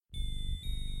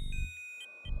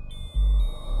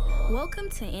Welcome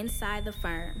to Inside the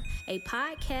Firm, a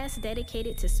podcast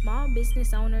dedicated to small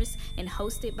business owners and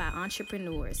hosted by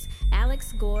entrepreneurs,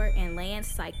 Alex Gore and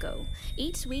Lance Psycho.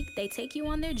 Each week, they take you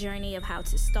on their journey of how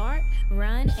to start,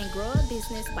 run, and grow a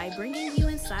business by bringing you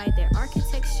inside their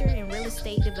architecture and real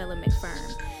estate development firm.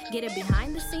 Get a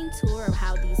behind-the-scenes tour of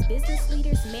how these business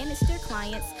leaders manage their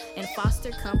clients and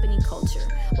foster company culture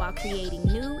while creating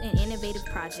new and innovative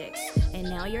projects. And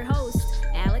now your hosts,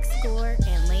 Alex Gore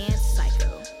and Lance Psycho.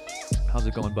 How's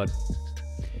it going, bud?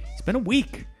 It's been a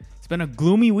week. It's been a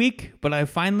gloomy week, but I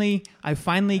finally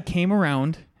came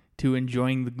around to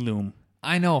enjoying the gloom.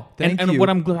 I know. Thank you. And what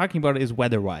I'm talking about is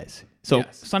weather-wise. So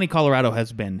Yes. sunny Colorado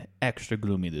has been extra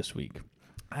gloomy this week.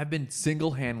 I've been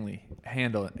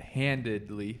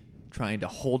single-handedly trying to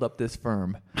hold up this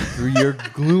firm through your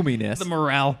gloominess. The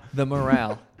morale.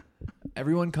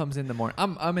 Everyone comes in the morning.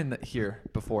 I'm in here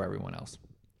before everyone else,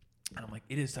 and I'm like,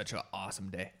 it is such an awesome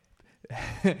day.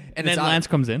 And then Lance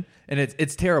comes in. and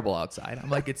it's terrible outside. I'm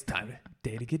like, it's time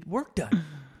to get work done.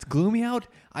 It's gloomy out.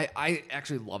 I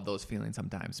actually love those feelings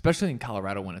sometimes, especially in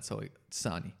Colorado when it's so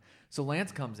sunny. So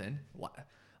Lance comes in,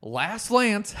 last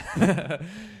Lance. And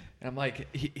I'm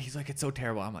like, he's like, it's so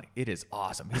terrible. I'm like, it is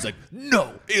awesome. He's like,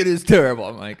 no, it is terrible.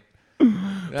 I'm like,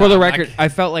 For the record, I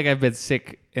felt like I've been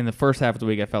sick in the first half of the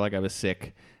week. I felt like I was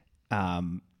sick,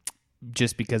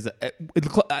 just because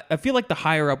I feel like the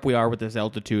higher up we are with this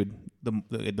altitude,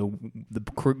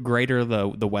 the greater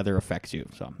the weather affects you.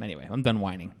 So anyway, I'm done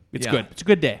whining. It's good. It's a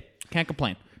good day. Can't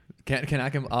complain. Can I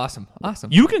come? Awesome.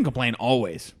 You can complain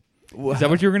always. Is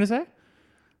that what you were gonna say?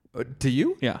 To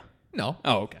you? Yeah. No.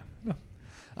 Oh, okay.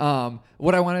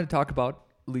 What I wanted to talk about,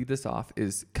 lead this off,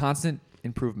 is constant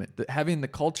improvement. Having the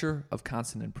culture of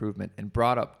constant improvement, and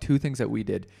brought up two things that we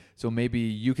did. So maybe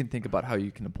you can think about how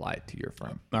you can apply it to your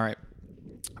firm. All right.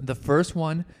 The first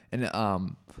one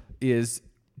is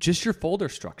just your folder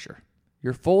structure.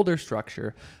 Your folder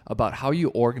structure about how you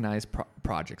organize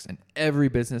projects. And every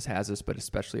business has this, but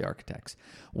especially architects.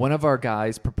 One of our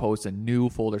guys proposed a new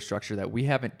folder structure that we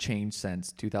haven't changed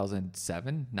since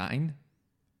 2007, 9.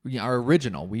 Our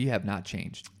original, we have not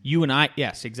changed. You and I,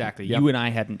 yes, exactly. Yep. You and I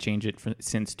hadn't changed it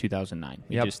since 2009.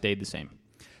 We just stayed the same.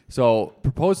 So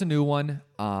proposed a new one.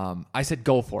 I said,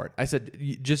 go for it. I said,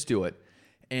 just do it.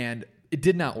 And it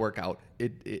did not work out.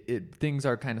 It things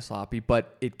are kind of sloppy,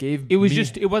 but it gave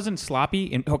It wasn't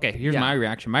sloppy. And okay, here's my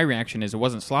reaction. My reaction is it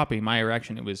wasn't sloppy. My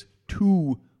reaction, it was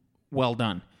too well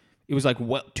done. It was like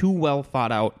too well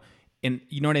thought out. And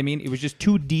you know what I mean? It was just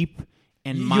too deep.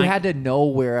 And you had to know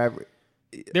wherever.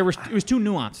 It was too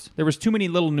nuanced. There was too many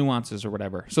little nuances or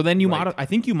whatever. So then I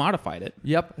think you modified it.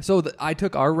 Yep. So I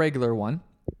took our regular one,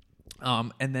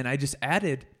 and then I just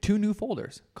added two new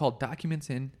folders called Documents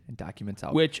In and Documents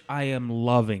Out. Which I am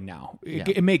loving now. Yeah.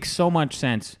 It makes so much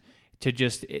sense to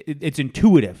just, it's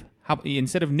intuitive.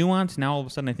 Instead of nuance, now all of a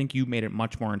sudden I think you made it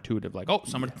much more intuitive. Like,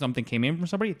 something came in from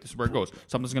somebody, this is where it goes.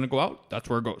 Something's going to go out, that's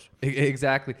where it goes.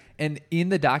 Exactly. And in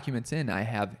the Documents In, I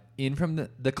have in from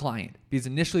the client, because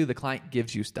initially the client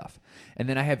gives you stuff. And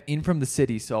then I have in from the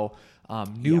city, so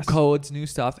new codes, new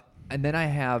stuff. And then I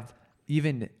have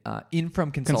even in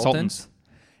from consultants.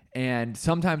 And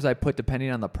sometimes I put, depending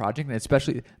on the project, and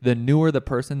especially the newer the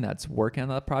person that's working on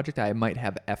the project, I might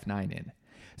have F9 in.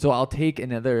 So I'll take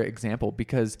another example,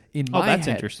 because in my that's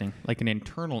head, interesting. Like an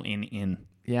internal in.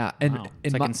 Yeah. And Wow.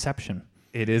 It's like Inception.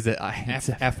 It is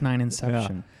F9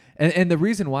 Inception. Yeah. And the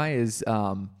reason why is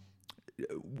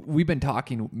we've been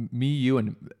talking, me, you,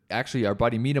 and actually our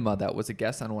buddy Minima that was a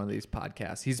guest on one of these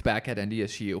podcasts. He's back at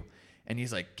NDSU, and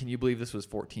he's like, can you believe this was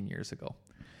 14 years ago?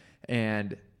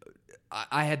 And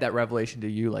I had that revelation to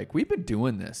you, like, we've been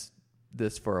doing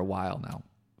this for a while now.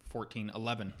 14.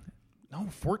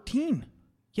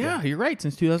 Yeah, you're right.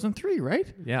 Since 2003,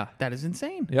 right? Yeah. That is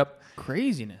insane. Yep.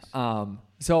 Craziness.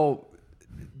 So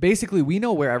basically, we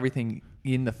know where everything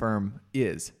in the firm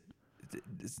is.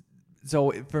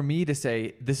 So for me to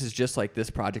say, this is just like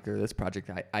this project or this project,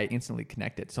 I instantly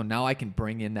connect it. So now I can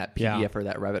bring in that PDF or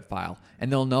that Revit file,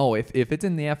 and they'll know if it's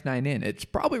in the F9 in, it's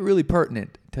probably really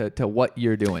pertinent to what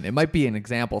you're doing. It might be an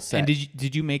example set. And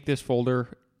did you make this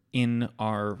folder in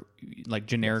our like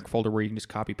generic folder where you can just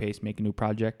copy paste, make a new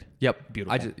project? Yep.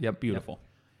 Beautiful. Beautiful.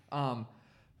 Yep.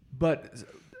 But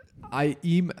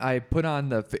I put on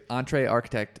the Entree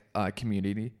Architect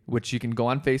community, which you can go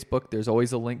on Facebook. There's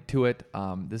always a link to it.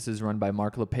 This is run by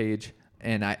Mark LePage.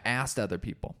 And I asked other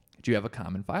people, do you have a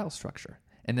common file structure?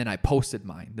 And then I posted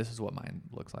mine. This is what mine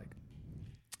looks like.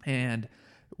 And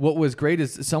what was great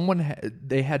is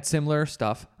they had similar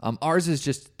stuff. Ours is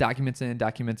just Documents In,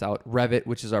 Documents Out, Revit,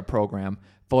 which is our program,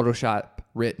 Photoshop,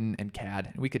 written, and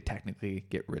CAD. We could technically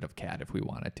get rid of CAD if we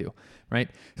wanted to, right?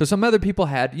 So some other people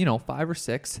had, 5 or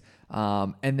 6.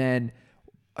 And then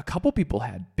a couple people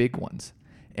had big ones.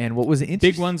 And what was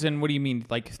interesting... Big ones, and what do you mean?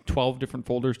 Like 12 different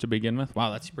folders to begin with?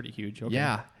 Wow, that's pretty huge. Okay.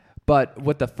 Yeah. But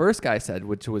what the first guy said,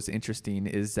 which was interesting,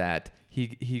 is that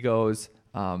he goes,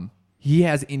 he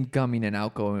has incoming and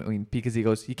outgoing because he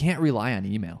goes, you can't rely on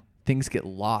email. Things get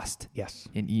lost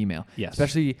in email. Yes.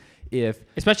 Especially,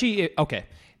 okay.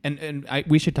 And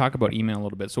we should talk about email a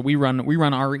little bit. So we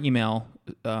run our email,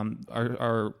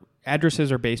 our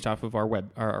addresses are based off of our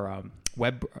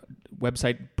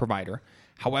website provider.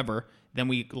 However, then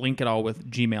we link it all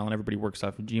with Gmail, and everybody works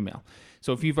off of Gmail.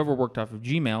 So if you've ever worked off of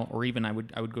Gmail, or even I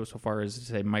would go so far as to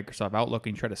say Microsoft Outlook,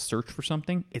 and you try to search for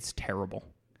something, it's terrible.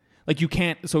 Like you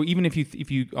can't. So even if you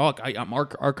I'm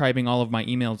archiving all of my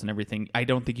emails and everything, I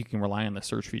don't think you can rely on the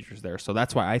search features there. So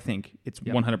that's why I think it's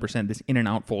 100%. This in and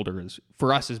out folder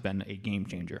has been a game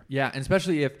changer. Yeah, and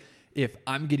especially if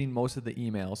I'm getting most of the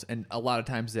emails, and a lot of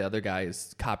times the other guy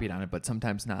is copied on it, but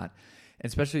sometimes not. And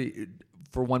especially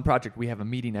for one project, we have a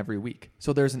meeting every week.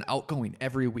 So there's an outgoing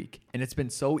every week. And it's been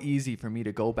so easy for me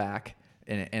to go back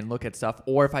and look at stuff.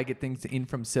 Or if I get things in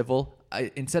from Civil,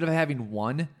 instead of having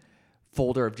one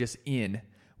folder of just in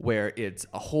where it's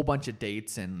a whole bunch of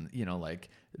dates and, like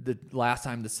the last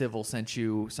time the Civil sent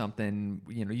you something,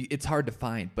 it's hard to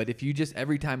find. But if you just,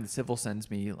 every time the Civil sends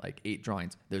me like 8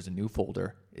 drawings, there's a new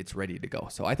folder, it's ready to go.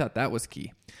 So I thought that was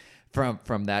key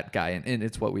from that guy, and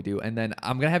it's what we do. And then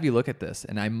I'm going to have you look at this,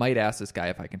 and I might ask this guy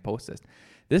if I can post this.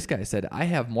 This guy said, I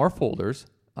have more folders,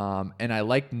 and I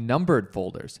like numbered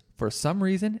folders. For some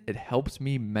reason, it helps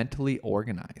me mentally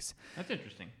organize. That's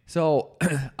interesting. So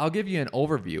I'll give you an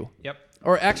overview. Yep.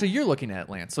 Or actually, you're looking at it,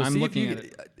 Lance. So I'm see looking if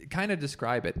at you kind of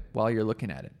describe it while you're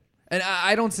looking at it. And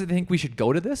I don't think we should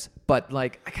go to this, but I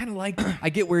kind of I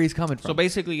get where he's coming from. So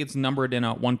basically, it's numbered in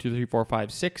a 1, 2, 3, 4,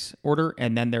 5, 6 order,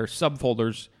 and then there's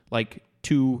subfolders. Like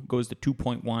 2 goes to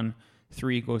 2.1,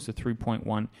 3 goes to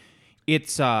 3.1.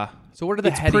 It's so what are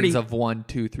the headings of 1,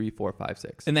 2, 3, 4, 5,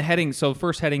 6? And the heading. So the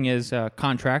first heading is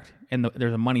contract, and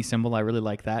there's a money symbol. I really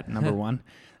like that. Number 1,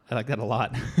 I like that a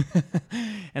lot.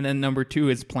 And then number 2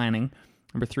 is planning.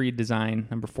 Number 3, design.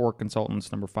 Number 4, consultants.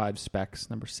 Number 5, specs.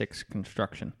 Number 6,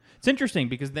 construction. It's interesting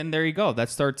because then there you go.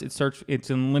 It's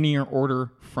in linear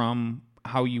order from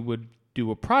how you would do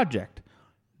a project.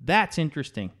 That's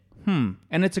interesting.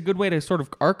 And it's a good way to sort of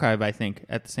archive, I think,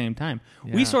 at the same time.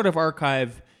 Yeah. We sort of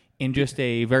archive in just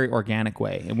a very organic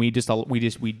way, and we do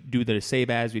the save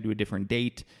as, we do a different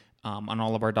date on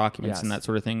all of our documents and that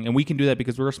sort of thing. And we can do that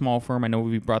because we're a small firm. I know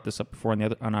we brought this up before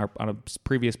on a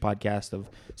previous podcast of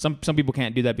some people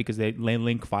can't do that because they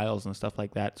link files and stuff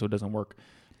like that, so it doesn't work.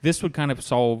 This would kind of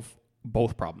solve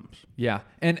both problems. Yeah,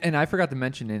 and I forgot to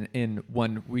mention in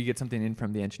when we get something in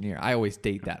from the engineer, I always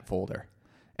date that folder.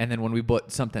 And then when we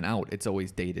put something out, it's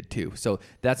always dated too. So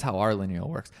that's how our lineal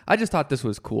works. I just thought this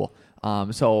was cool.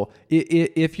 So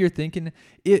if you're thinking,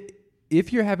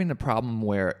 if you're having a problem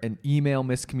where an email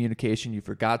miscommunication, you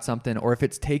forgot something, or if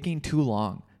it's taking too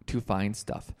long to find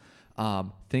stuff,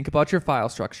 think about your file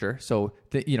structure. So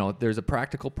there's a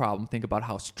practical problem. Think about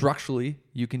how structurally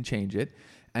you can change it.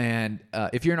 And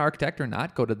if you're an architect or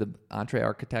not, go to the Entre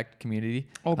Architect community.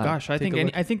 Oh gosh, I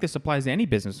think this applies to any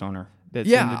business owner that's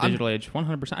in the digital age.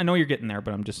 100%. I know you're getting there,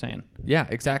 but I'm just saying. Yeah,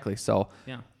 exactly. So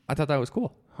I thought that was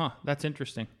cool. Huh? That's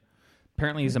interesting.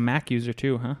 Apparently, he's a Mac user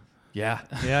too, huh? Yeah.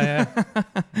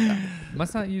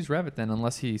 Must not use Revit then,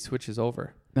 unless he switches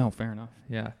over. No, fair enough.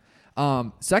 Yeah.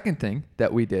 Second thing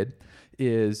that we did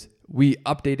is we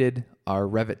updated our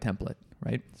Revit template.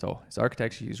 Right, so as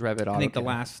architects, you use Revit. I think the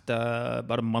last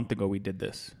about a month ago we did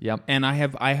this. Yep. And I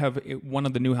have one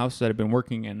of the new houses that I've been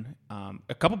working in.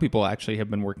 A couple people actually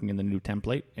have been working in the new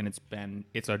template, and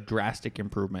it's a drastic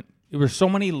improvement. There were so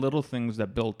many little things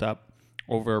that built up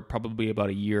over probably about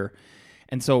a year.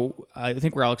 And so I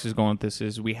think where Alex is going with this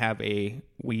is we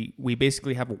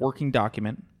basically have a working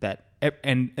document that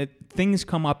things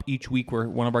come up each week where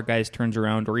one of our guys turns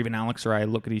around, or even Alex or I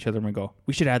look at each other and we go,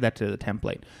 we should add that to the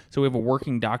template. So we have a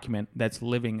working document that's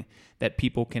living that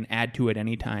people can add to at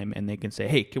any time, and they can say,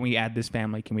 hey, can we add this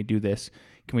family? Can we do this?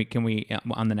 Can we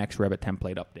on the next Revit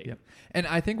template update? Yep. And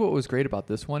I think what was great about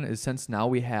this one is since now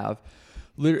we have,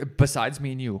 besides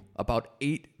me and you, about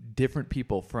 8 different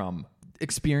people from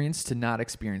experienced to not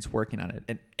experienced working on it,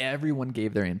 and everyone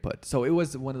gave their input. So it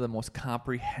was one of the most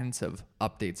comprehensive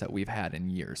updates that we've had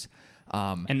in years.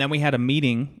 And then we had a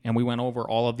meeting, and we went over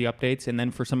all of the updates. And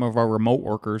then for some of our remote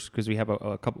workers, because we have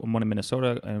a couple, one in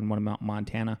Minnesota and one in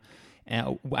Montana,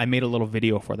 And I made a little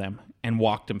video for them and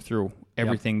walked them through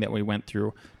everything that we went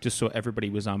through, just so everybody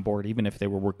was on board, even if they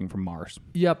were working from Mars.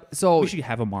 Yep. So We should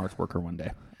have a Mars worker one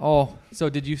day. Oh, so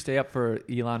did you stay up for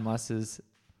Elon Musk's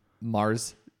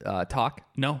Mars talk?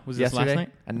 No, was this yesterday last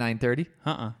night? at 9:30?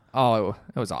 Uh-uh. Oh,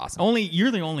 it was awesome.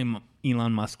 You're the only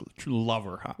Elon Musk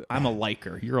lover. Huh? I'm a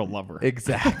liker. You're a lover.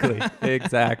 Exactly.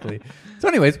 Exactly. So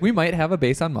anyways, we might have a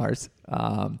base on Mars.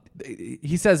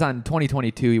 He says on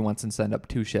 2022 he wants to send up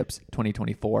 2 ships.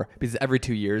 2024 because every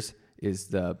 2 years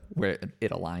is where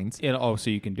it aligns. So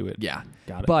you can do it. Yeah.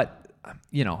 Got it. But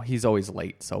he's always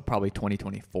late, so probably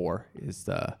 2024 is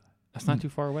the. That's not too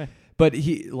far away. But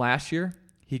last year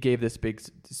he gave this big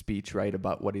speech, right,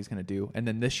 about what he's going to do, and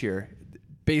then this year,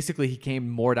 basically, he came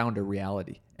more down to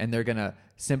reality, and they're going to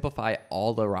simplify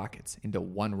all the rockets into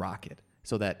one rocket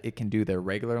so that it can do their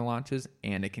regular launches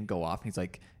and it can go off. And he's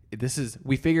like,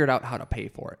 we figured out how to pay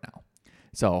for it now,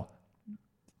 so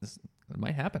it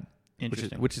might happen,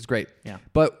 which is great. Yeah.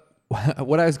 But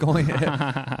what I was going,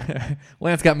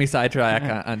 Lance got me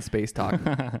sidetracked on space talk.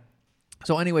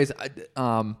 So, anyways,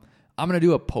 I'm going to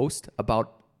do a post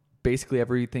about basically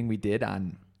everything we did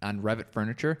on Revit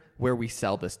Furniture where we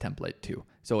sell this template to.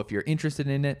 So if you're interested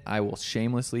in it, I will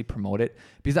shamelessly promote it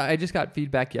because I just got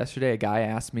feedback yesterday. A guy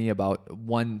asked me about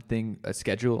one thing, a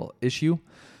schedule issue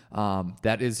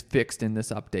that is fixed in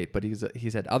this update. But he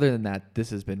said, other than that, this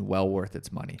has been well worth its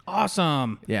money.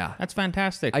 Awesome. Yeah. That's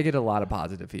fantastic. I get a lot of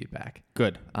positive feedback.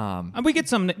 Good. And we get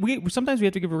some. Sometimes we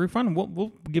have to give a refund.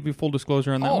 We'll give you full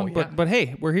disclosure on that one. Yeah. But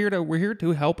hey, we're here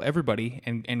to help everybody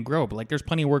and grow. But there's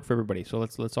plenty of work for everybody. So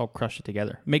let's all crush it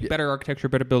together. Make better architecture,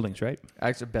 better buildings, right?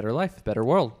 Actually, better life, better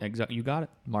world. Exactly. You got it.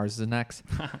 Mars is next.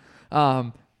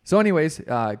 So, anyways,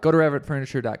 go to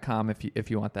revitfurniture.com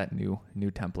if you want that new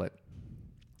template.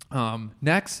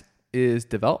 Next is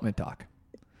development talk.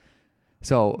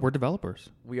 So We're developers.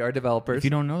 we are developers. If you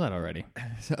don't know that already.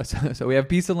 So we have a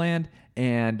piece of land,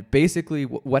 and basically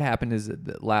what happened is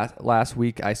that last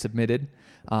week I submitted,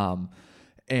 and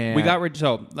We got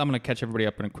so I'm going to catch everybody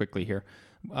up quickly here.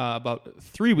 About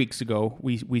 3 weeks ago,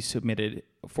 we submitted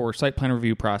for site plan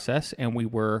review process, and we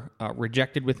were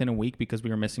rejected within a week because we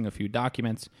were missing a few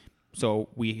documents. So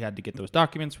we had to get those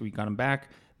documents. We got them back.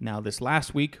 Now this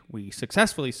last week, we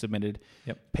successfully submitted,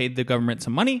 paid the government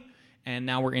some money, and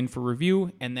now we're in for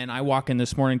review. And then I walk in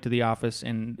this morning to the office,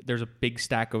 and there's a big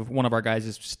stack of one of our guys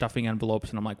is stuffing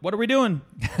envelopes, and I'm like, "What are we doing?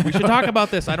 We should talk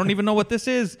about this. I don't even know what this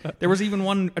is." There was even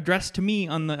one addressed to me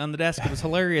on the desk. It was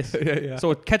hilarious. Yeah.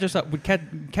 So catch us up.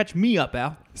 Catch me up,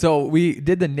 Al. So we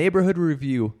did the neighborhood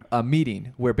review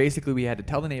meeting where basically we had to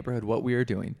tell the neighborhood what we were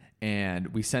doing, and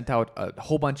we sent out a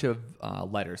whole bunch of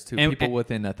letters to people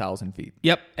within 1,000 feet.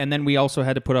 Yep, and then we also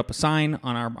had to put up a sign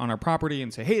on our property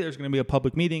and say, "Hey, there's going to be a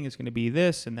public meeting. It's going to be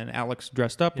this." And then Alex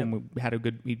dressed up, and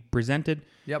we presented.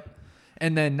 Yep.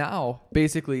 And then now,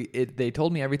 basically, they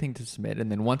told me everything to submit, and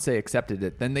then once they accepted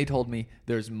it, then they told me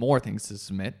there's more things to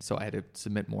submit, so I had to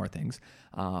submit more things.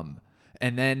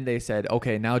 And then they said,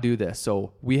 okay, now do this.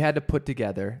 So we had to put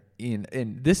together, and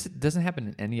this doesn't happen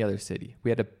in any other city. We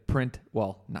had to print,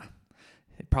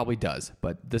 it probably does,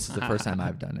 but this is the first time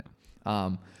I've done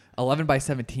it. 11 by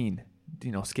 17,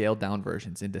 scaled down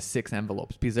versions into 6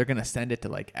 envelopes because they're going to send it to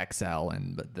like Excel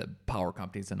and the power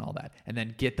companies and all that, and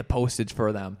then get the postage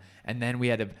for them. And then we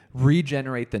had to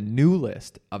regenerate the new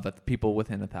list of the people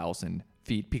within 1,000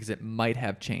 feet because it might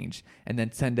have changed, and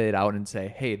then send it out and say,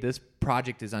 hey, this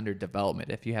project is under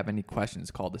development. If you have any questions,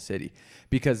 call the city.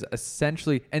 Because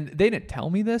essentially, and they didn't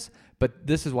tell me this, but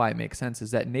this is why it makes sense,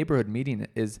 is that neighborhood meeting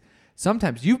is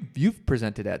sometimes you've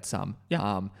presented at some.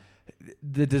 Yeah.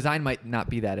 The design might not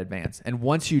be that advanced. And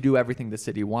once you do everything the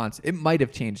city wants, it might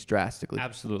have changed drastically.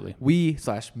 Absolutely.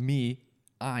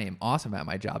 I am awesome at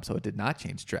my job, so it did not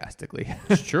change drastically.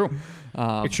 It's true.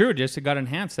 It's true. It got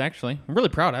enhanced, actually. I'm really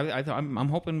proud. I'm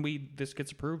hoping this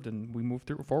gets approved and we move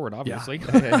forward, obviously.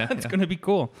 Yeah. It's going to be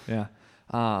cool. Yeah.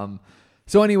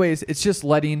 So anyways, it's just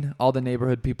letting all the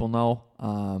neighborhood people know.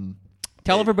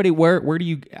 Tell everybody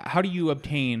how do you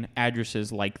obtain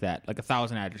addresses like that, like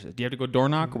 1,000 addresses? Do you have to go door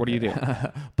knock, or what do you do?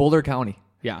 Boulder County.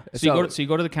 Yeah. So you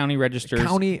go to the county registers.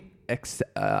 County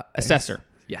assessor.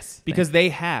 Yes. Because they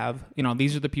have,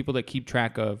 these are the people that keep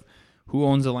track of who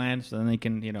owns the land, so then they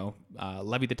can,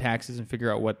 levy the taxes and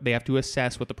figure out what they have to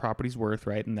assess what the property's worth,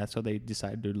 right? And that's how they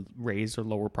decide to raise or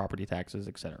lower property taxes,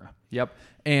 etc. Yep.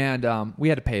 And we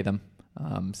had to pay them.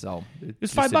 So it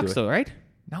was $5 though, right?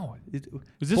 No.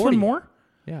 Was this 40. one more?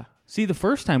 Yeah. See, the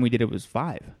first time we did it was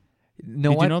 $5.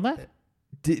 No, did you know that?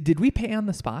 Did we pay on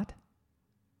the spot?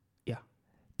 Yeah.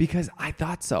 Because I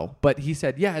thought so, but he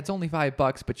said, yeah, it's only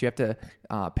 $5, but you have to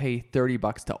pay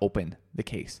 $30 to open the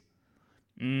case.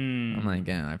 I'm like,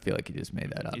 I feel like he just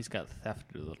made that up. He's got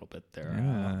thefted a little bit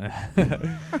there.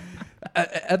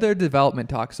 Other development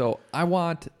talk. So I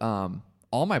want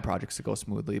all my projects to go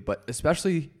smoothly, but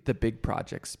especially the big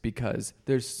projects because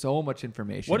there's so much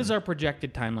information. What is our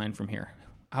projected timeline from here?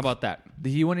 How about that?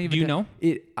 He wouldn't even. Do you know?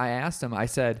 I asked him. I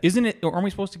said, "Isn't it? Aren't we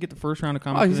supposed to get the first round of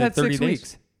comments?" Oh, he said 30 6 days?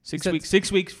 weeks. 6 weeks.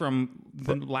 6 weeks from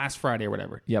the last Friday or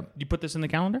whatever. Yep. You put this in the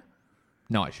calendar?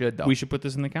 No, I should though. We should put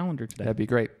this in the calendar today. That'd be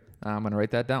great. I'm gonna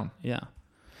write that down. Yeah.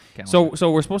 Calendar.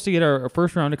 So we're supposed to get our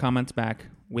first round of comments back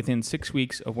within 6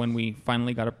 weeks of when we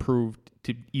finally got approved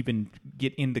to even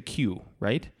get in the queue,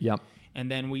 right? Yep. And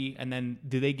then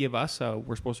do they give us?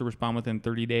 We're supposed to respond within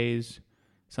 30 days,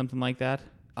 something like that.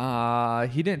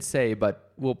 He didn't say,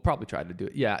 but we'll probably try to do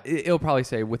it. Yeah, it'll probably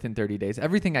say within 30 days.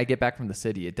 Everything I get back from the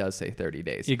city, it does say 30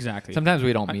 days. Exactly. Sometimes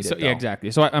we don't meet it. Yeah,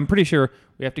 exactly. So I'm pretty sure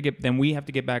we have to get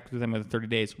back to them within 30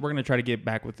 days. We're going to try to get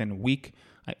back within a week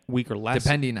or less,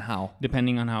 Depending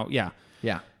on how. Yeah.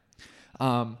 Yeah.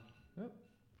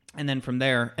 And then from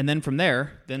there,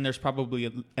 then there's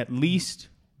probably at least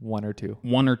One or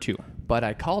two. But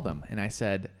I called him and I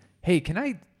said, "Hey, can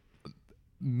I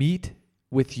meet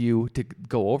with you to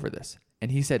go over this?"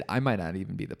 And he said, "I might not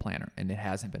even be the planner, and it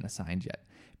hasn't been assigned yet."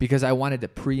 Because I wanted to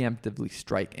preemptively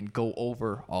strike and go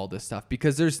over all this stuff.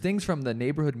 Because there's things from the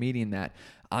neighborhood meeting that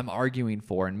I'm arguing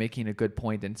for and making a good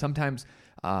point. And sometimes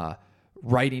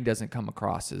writing doesn't come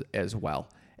across as well.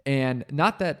 And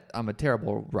not that I'm a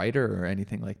terrible writer or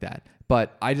anything like that,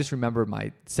 but I just remember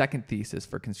my second thesis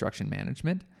for construction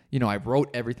management. I wrote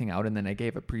everything out and then I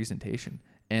gave a presentation.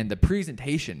 And the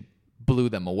presentation blew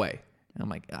them away. And I'm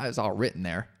like, it was all written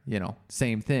there,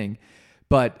 same thing.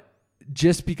 But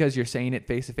just because you're saying it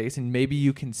face to face and maybe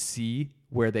you can see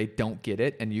where they don't get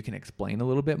it and you can explain a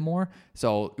little bit more.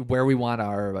 So where we want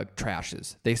our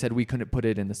trashes, they said we couldn't put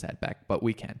it in the setback, but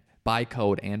we can by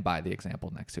code and by the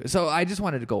example next to it. So I just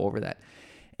wanted to go over that.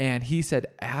 And he said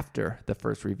after the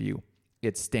first review,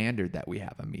 it's standard that we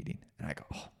have a meeting. And I go,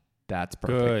 oh, that's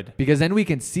perfect. Good. Because then we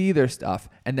can see their stuff.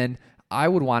 And then I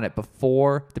would want it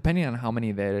before, depending on how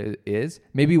many there is,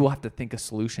 maybe we'll have to think of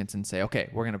solutions and say, okay,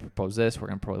 we're going to propose this, we're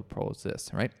going to propose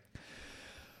this, right?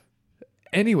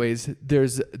 Anyways,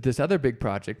 there's this other big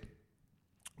project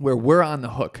where we're on the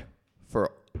hook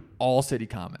for all city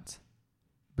comments.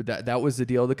 But that was the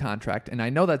deal of the contract. And I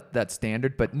know that that's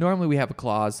standard, but normally we have a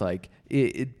clause like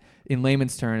in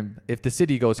layman's term, if the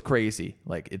city goes crazy,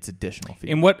 like it's additional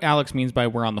fee. And what Alex means by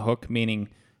we're on the hook, meaning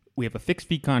we have a fixed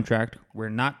fee contract. We're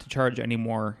not to charge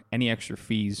any extra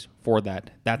fees for that.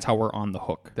 That's how we're on the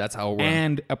hook. That's how we're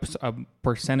And a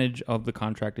percentage of the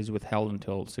contract is withheld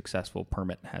until successful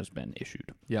permit has been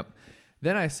issued. Yep.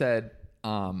 Then I said,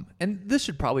 and this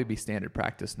should probably be standard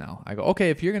practice now. I go,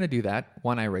 okay, if you're going to do that,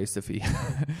 one, I raised the fee.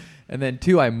 And then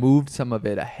two, I moved some of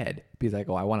it ahead because I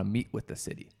go, I want to meet with the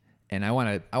city. And I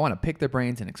want to pick their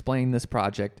brains and explain this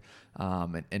project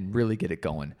and really get it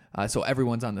going. So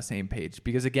everyone's on the same page.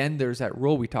 Because again, there's that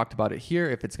rule. We talked about it here.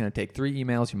 If it's going to take 3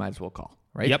 emails, you might as well call,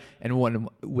 right? Yep. And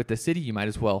with the city, you might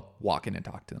as well walk in and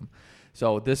talk to them.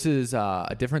 So this is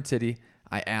a different city.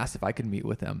 I asked if I could meet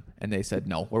with them, and they said,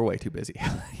 no, we're way too busy.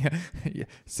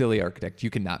 Silly architect, you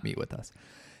cannot meet with us.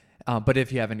 But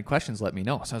if you have any questions, let me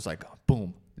know. So I was like,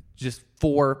 boom, just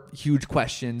 4 huge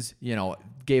questions,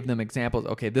 gave them examples.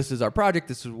 Okay, this is our project.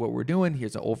 This is what we're doing.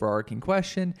 Here's an overarching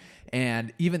question.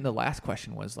 And even the last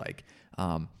question was like,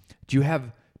 do you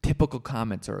have typical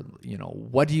comments or,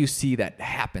 what do you see that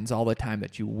happens all the time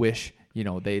that you wish,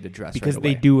 they'd address Because right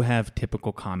away? they do have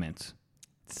typical comments.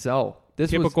 So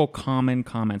common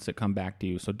comments that come back to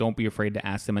you. So don't be afraid to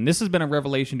ask them. And this has been a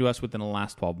revelation to us within the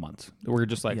last 12 months. We're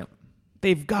just like,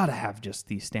 they've got to have just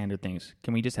these standard things.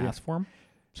 Can we just ask for them?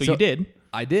 So you did.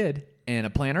 I did. And a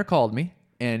planner called me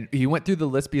and he went through the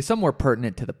list because some were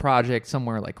pertinent to the project, some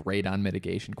were like radon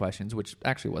mitigation questions, which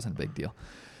actually wasn't a big deal.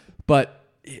 But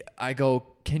I go,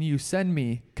 can you send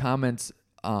me comments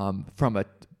from a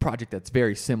project that's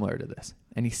very similar to this?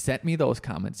 And he sent me those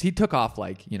comments. He took off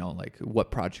like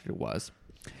what project it was.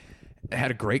 I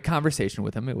had a great conversation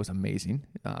with him. It was amazing.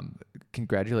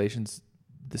 Congratulations,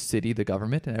 the city, the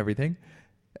government, and everything.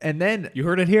 And then You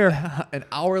heard it here. an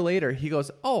hour later, he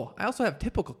goes, oh, I also have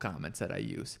typical comments that I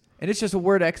use. And it's just a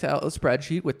Word Excel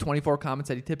spreadsheet with 24 comments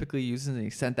that he typically uses, and he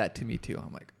sent that to me too.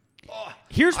 I'm like,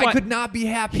 I could not be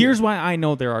happier. Here's why I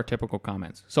know there are typical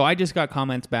comments. So I just got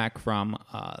comments back from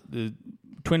the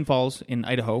Twin Falls in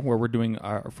Idaho, where we're doing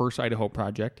our first Idaho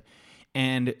project.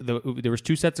 And there was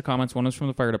 2 sets of comments. One was from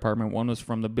the fire department. One was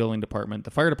from the building department.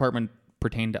 The fire department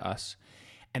pertained to us.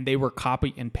 And they were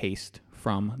copy and paste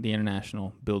from the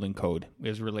International Building Code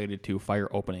as related to fire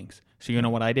openings. So you know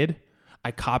what I did?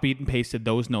 I copied and pasted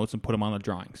those notes and put them on the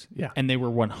drawings. Yeah. And they were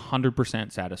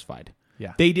 100% satisfied.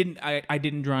 Yeah. They didn't, I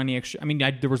didn't draw any extra. I mean,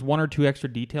 there was 1 or 2 extra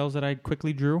details that I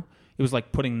quickly drew. It was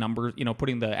like putting numbers,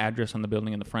 putting the address on the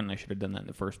building in the front, and I should have done that in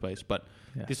the first place. But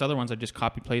these other ones, I just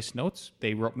copy paste notes.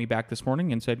 They wrote me back this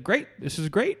morning and said, "Great, this is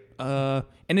great." And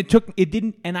I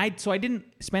didn't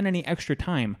spend any extra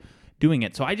time doing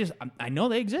it. So I know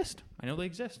they exist.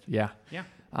 Yeah. Yeah.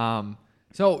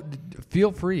 So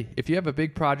feel free if you have a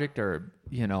big project or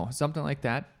something like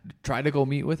that. Try to go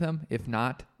meet with them. If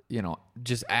not,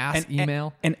 just ask,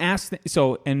 email, and ask.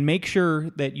 And make sure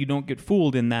that you don't get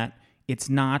fooled in that it's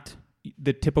not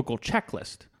the typical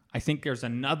checklist. I think there's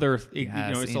another.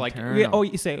 It's like,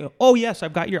 you say, "Oh yes,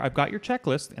 I've got your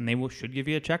checklist," and they should give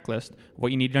you a checklist of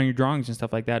what you need on your drawings and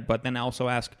stuff like that. But then also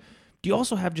ask, do you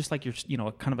also have just like your,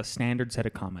 kind of a standard set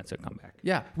of comments that come back?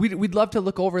 Yeah, we'd love to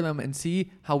look over them and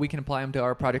see how we can apply them to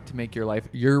our project to make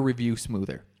your review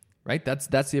smoother. Right? That's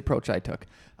the approach I took.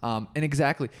 And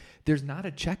exactly, there's not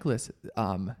a checklist.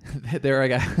 There I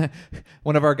got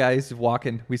one of our guys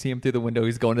walking. We see him through the window.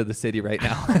 He's going to the city right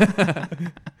now.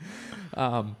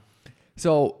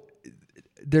 So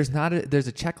there's a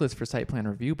checklist for site plan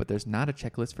review, but there's not a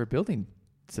checklist for building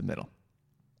submittal.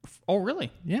 Oh,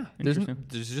 really? Yeah, there's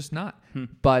just not.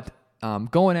 But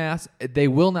go and ask. They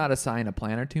will not assign a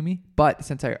planner to me. But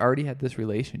since I already had this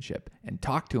relationship and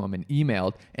talked to them and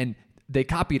emailed, and they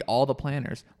copied all the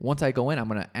planners. Once I go in, I'm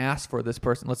going to ask for this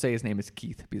person. Let's say his name is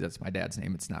Keith, because that's my dad's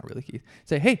name. It's not really Keith.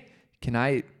 Say, hey,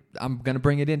 I'm going to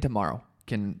bring it in tomorrow.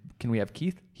 Can we have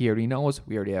Keith? He already knows.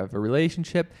 We already have a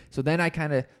relationship. So then I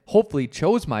kind of hopefully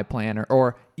chose my planner,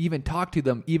 or even talk to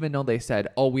them, even though they said,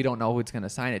 oh, we don't know who it's going to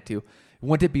assign it to.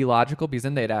 Wouldn't it be logical? Because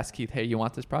then they'd ask Keith, hey, you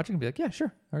want this project? And be like, yeah,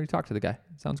 sure. I already talked to the guy.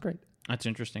 Sounds great. That's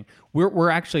interesting. We're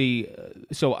actually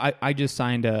so I just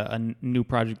signed a new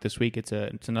project this week. It's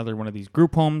another one of these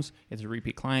group homes. It's a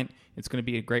repeat client. It's going to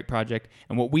be a great project.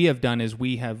 And what we have done is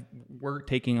we're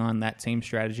taking on that same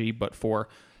strategy, but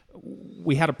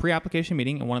we had a pre-application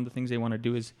meeting, and one of the things they want to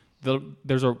do is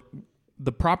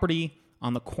the property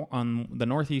on the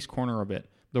northeast corner of it.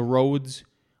 The roads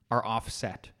are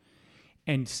offset.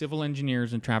 And civil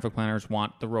engineers and traffic planners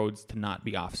want the roads to not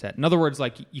be offset. In other words,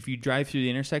 like if you drive through the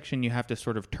intersection, you have to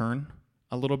sort of turn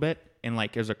a little bit, and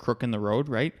like there's a crook in the road,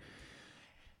 right?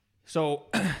 So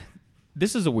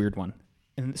this is a weird one.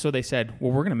 And so they said,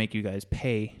 well, we're going to make you guys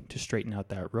pay to straighten out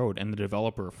that road. And the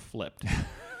developer flipped.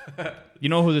 You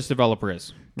know who this developer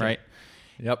is, right?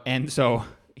 Yep. And so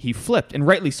he flipped, and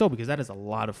rightly so, because that is a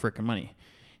lot of freaking money.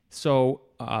 So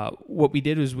what we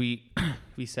did was we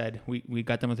said we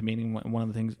got done with the meeting. One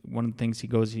of the things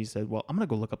he said, well, I'm going to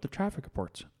go look up the traffic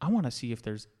reports. I want to see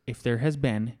if there has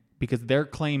been, because their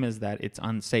claim is that it's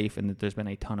unsafe and that there's been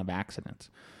a ton of accidents.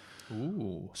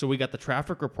 Ooh. So we got the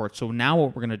traffic report. So now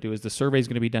what we're going to do is the survey is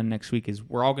going to be done next week. Is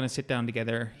we're all going to sit down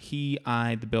together,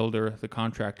 I, the builder, the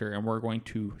contractor, and we're going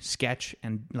to sketch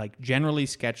and like generally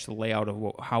sketch the layout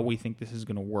of how we think this is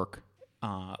going to work.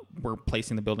 We're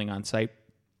placing the building on site.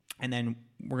 And then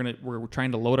we're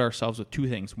trying to load ourselves with 2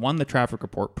 things. 1, the traffic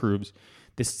report proves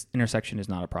this intersection is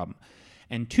not a problem.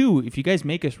 And 2, if you guys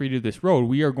make us redo this road,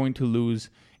 we are going to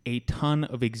lose a ton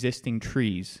of existing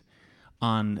trees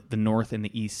on the north and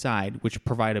the east side, which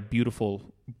provide a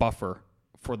beautiful buffer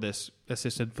for this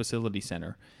assisted facility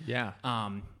center. Yeah.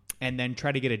 And then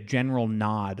try to get a general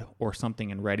nod or something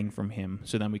in writing from him,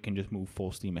 so then we can just move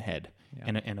full steam ahead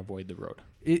and avoid the road.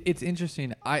 It's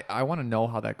interesting. I want to know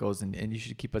how that goes, and you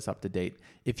should keep us up to date.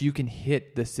 If you can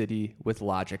hit the city with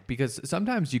logic, because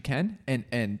sometimes you can,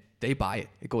 and they buy it.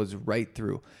 It goes right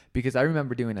through. Because I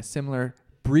remember doing a similar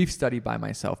brief study by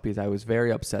myself, because I was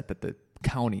very upset that the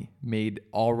county made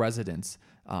all residents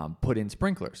put in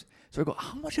sprinklers. So I go,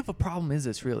 how much of a problem is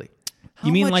this really?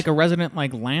 You mean like a resident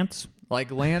like Lance? Like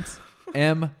Lance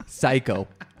M. Psycho.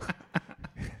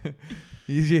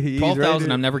 he's 12,000.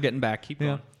 Right, I'm never getting back. Keep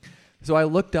going. So I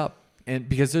looked up, and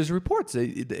because there's reports,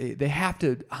 they have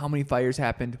to, how many fires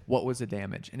happened, what was the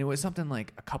damage. And it was something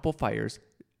like a couple fires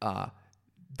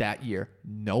that year.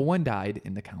 No one died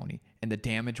in the county, and the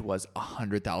damage was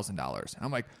 $100,000. And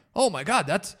I'm like, oh my God,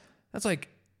 that's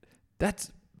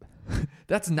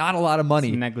not a lot of money.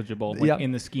 It's negligible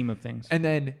in the scheme of things. And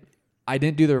then I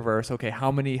didn't do the reverse. Okay,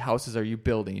 how many houses are you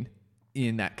building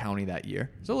in that county that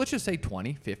year? So let's just say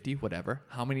 20, 50, whatever.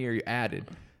 How many are you added?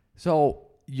 So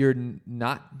you're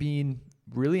not being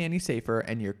really any safer,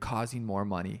 and you're causing more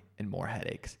money and more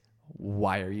headaches.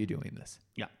 Why are you doing this?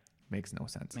 Yeah. Makes no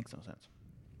sense. Makes no sense.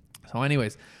 So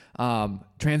anyways,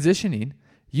 transitioning,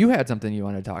 you had something you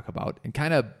want to talk about and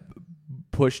kind of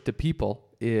push to people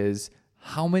is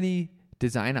how many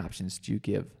design options do you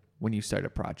give when you start a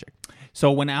project?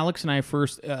 So when Alex and I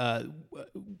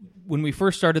when we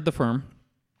first started the firm,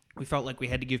 we felt like we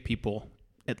had to give people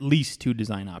at least 2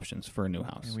 design options for a new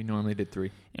house. And we normally did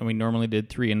 3.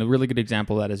 And a really good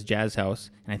example of that is Jazz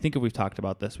House. And I think we've talked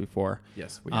about this before.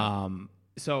 Yes, we have.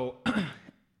 So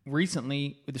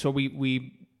recently,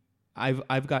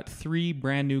 I've got 3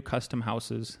 brand new custom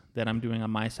houses that I'm doing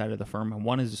on my side of the firm, and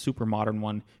one is a super modern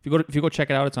one. If you go check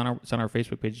it out, it's on our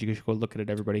Facebook page. You should go look at it,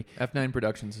 everybody. F9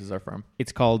 Productions is our firm.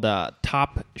 It's called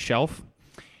Top Shelf.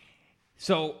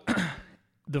 So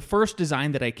the first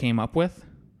design that I came up with,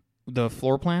 the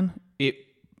floor plan,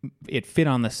 it fit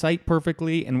on the site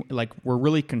perfectly, and like we're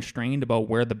really constrained about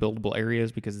where the buildable area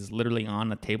is because it's literally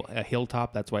on a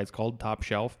hilltop. That's why it's called Top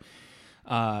Shelf.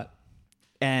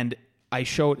 And I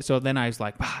showed, so then I was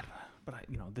like, but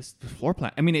this floor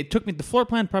plan. I mean, the floor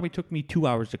plan probably took me 2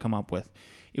 hours to come up with.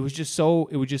 It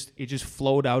just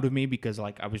flowed out of me because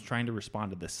like I was trying to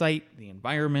respond to the site, the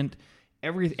environment,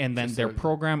 everything, and then their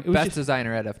program. It was Best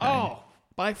designer at F9. Oh,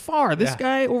 by far, this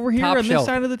guy over here Top on shelf. this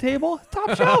side of the table,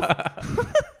 top shelf.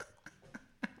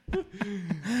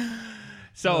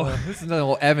 So this is a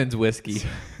little Evans whiskey.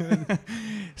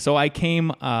 so I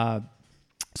came.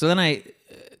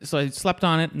 So I slept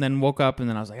on it and then woke up and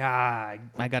then I was like, I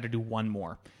got to do one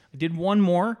more. I did one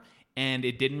more and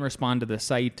it didn't respond to the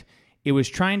site. It was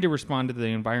trying to respond to the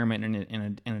environment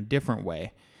in a different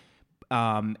way.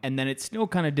 And then it still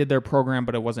kind of did their program,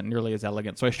 but it wasn't nearly as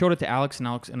elegant. So I showed it to Alex,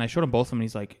 and I showed him both of them, and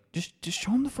he's like, just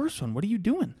show him the first one. What are you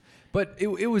doing? But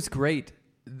it was great.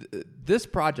 This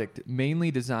project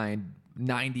mainly designed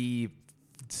 97%,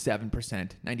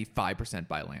 95%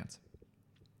 by Lance.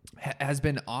 Has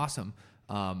been awesome.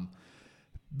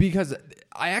 Because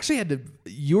I actually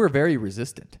you were very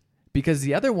resistant. Because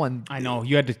the other one... I know.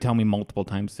 You had to tell me multiple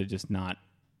times to just not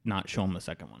show him the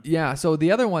second one. Yeah, so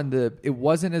the other one, it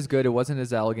wasn't as good, it wasn't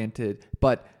as elegant,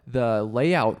 but the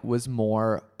layout was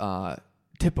more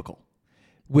typical.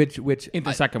 Which in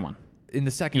the second one. In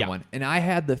the second one. And I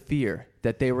had the fear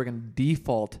that they were going to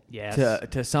default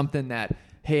to something that,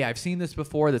 hey, I've seen this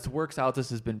before, this works out, this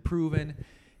has been proven.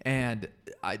 And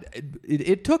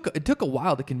it took a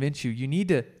while to convince you need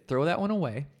to throw that one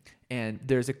away. And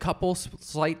there's a couple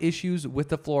slight issues with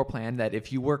the floor plan that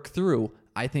if you work through,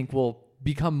 I think will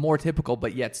become more typical,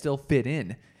 but yet still fit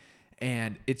in.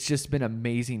 And it's just been an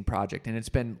amazing project. And it's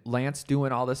been Lance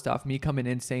doing all this stuff, me coming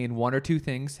in saying 1 or 2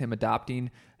 things, him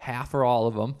adopting half or all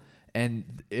of them.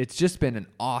 And it's just been an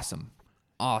awesome,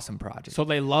 awesome project. So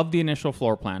they loved the initial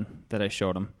floor plan that I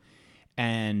showed them.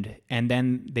 And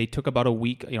then they took about a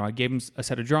week. I gave them a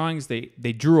set of drawings.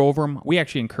 They drew over them. We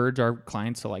actually encourage our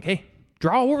clients to like, hey,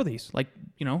 draw over these. Like,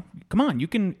 come on. You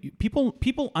can people,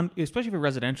 especially for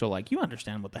residential, like you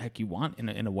understand what the heck you want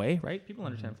in a way, right? People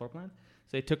understand floor plan.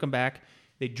 So they took them back.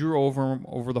 They drew over them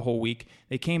over the whole week.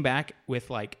 They came back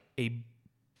with like a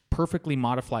perfectly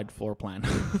modified floor plan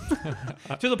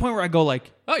to the point where I go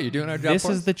like, oh, you're doing our job. This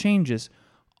is the changes.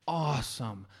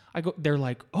 Awesome. They're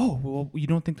like, oh, well, you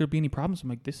don't think there'd be any problems? I'm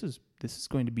like, this is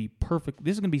going to be perfect.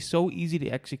 This is going to be so easy to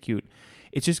execute.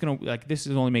 It's just going to this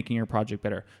is only making your project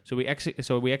better. So we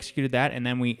executed that, and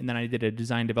then I did a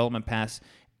design development pass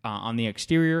on the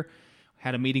exterior.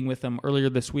 Had a meeting with them earlier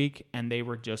this week, and they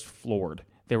were just floored.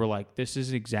 They were like, this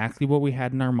is exactly what we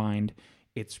had in our mind.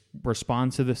 It's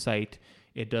responds to the site.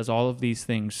 It does all of these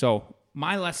things. So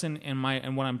my lesson and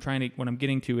what I'm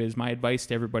getting to is my advice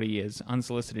to everybody is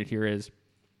unsolicited here is,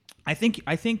 I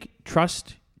think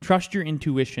trust your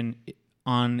intuition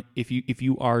on if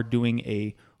you are doing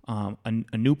a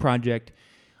new project.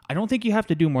 I don't think you have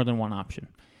to do more than one option,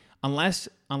 unless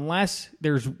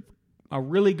there's a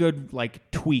really good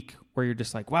like tweak where you're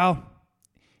just like, well,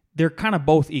 they're kind of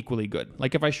both equally good.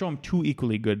 Like if I show them 2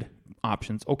 equally good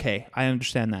options, okay, I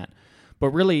understand that.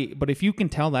 But if you can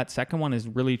tell that second one is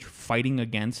really fighting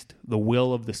against the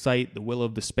will of the site, the will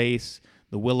of the space,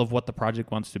 the will of what the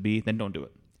project wants to be, then don't do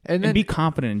it. And be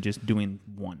confident in just doing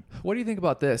one. What do you think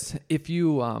about this? If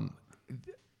you,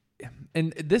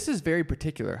 and this is very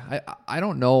particular. I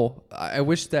don't know. I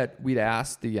wish that we'd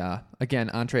ask the,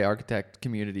 again, Entree Architect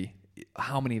community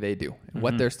how many they do and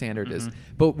what their standard is.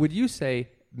 But would you say,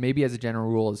 maybe as a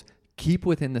general rule, is keep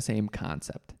within the same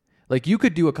concept? Like you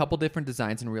could do a couple different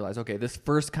designs and realize, okay, this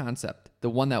first concept, the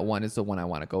one that won is the one I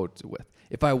want to go with.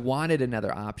 If I wanted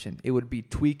another option, it would be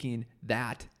tweaking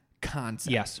that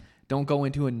concept. Yes. Don't go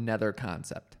into another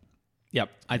concept. Yep,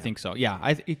 I think so.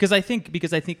 Yeah, because I think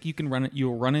you can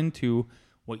you'll run into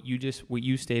what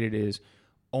you stated is,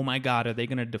 oh my God, are they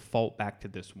going to default back to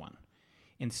this one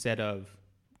instead of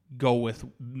go with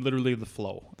literally the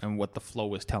flow and what the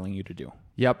flow is telling you to do?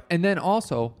 Yep, and then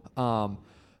also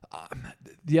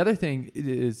the other thing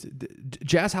is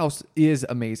Jazz House is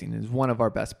amazing. It's one of our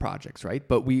best projects, right?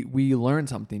 But we learned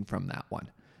something from that one.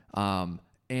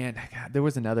 And God, there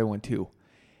was another one too.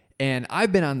 And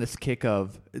I've been on this kick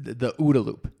of the OODA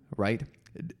loop, right?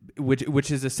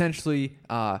 Which is essentially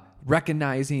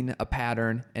recognizing a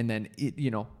pattern and then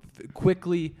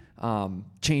quickly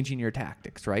changing your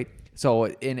tactics, right? So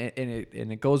and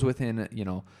it goes within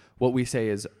what we say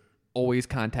is always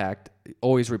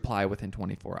reply within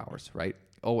 24 hours, right?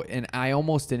 Oh, and I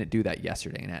almost didn't do that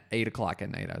yesterday. And at 8:00 at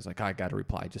night, I was like, I got to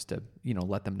reply just to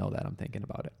let them know that I'm thinking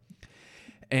about it.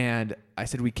 And I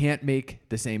said, we can't make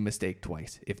the same mistake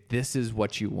twice. If this is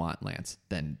what you want, Lance,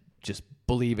 then just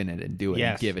believe in it and do it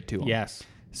and give it to them. Yes.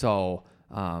 So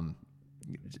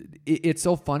it's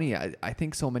so funny. I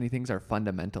think so many things are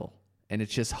fundamental, and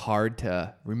it's just hard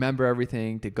to remember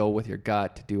everything, to go with your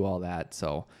gut, to do all that.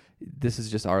 So this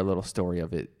is just our little story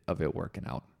of it working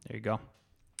out. There you go.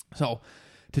 So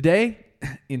today,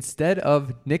 instead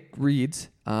of Nick Reeds,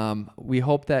 we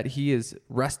hope that he is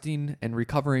resting and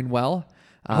recovering well.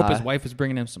 I hope his wife is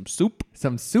bringing him some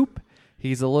soup.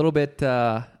 He's a little bit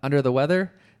under the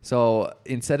weather. So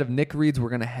instead of Nick Reeds, we're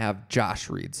going to have Josh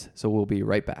Reeds. So we'll be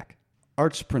right back.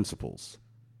 Arts Principles,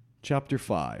 Chapter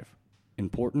 5,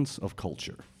 Importance of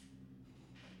Culture.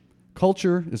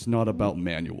 Culture is not about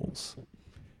manuals.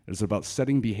 It is about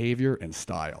setting behavior and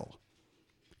style.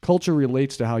 Culture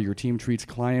relates to how your team treats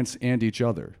clients and each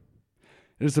other.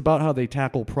 It is about how they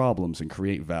tackle problems and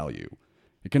create value.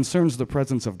 It concerns the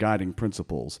presence of guiding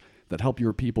principles that help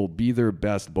your people be their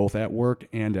best both at work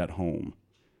and at home.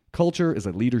 Culture is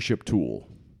a leadership tool.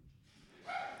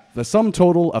 The sum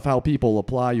total of how people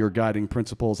apply your guiding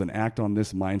principles and act on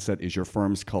this mindset is your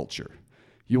firm's culture.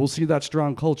 You will see that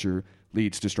strong culture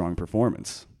leads to strong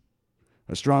performance.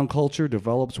 A strong culture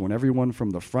develops when everyone from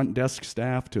the front desk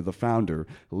staff to the founder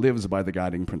lives by the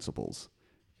guiding principles.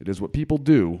 It is what people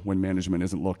do when management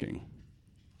isn't looking.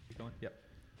 Yep.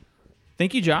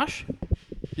 Thank you, Josh.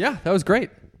 Yeah, that was great.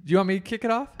 Do you want me to kick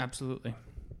it off? Absolutely.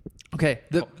 Okay.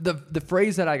 The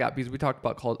phrase that I got, because we talked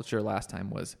about culture last time,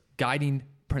 was guiding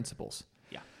principles.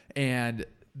 Yeah. And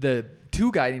the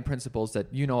two guiding principles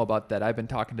that you know about, that I've been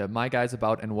talking to my guys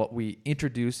about, and what we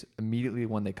introduce immediately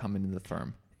when they come into the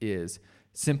firm, is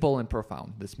simple and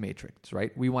profound, this matrix,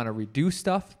 right? We want to reduce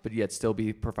stuff, but yet still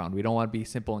be profound. We don't want to be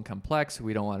simple and complex.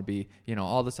 We don't want to be,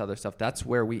 all this other stuff. That's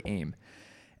where we aim.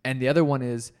 And the other one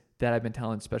is that I've been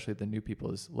telling, especially the new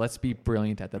people, is let's be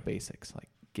brilliant at the basics. Like,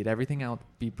 get everything out,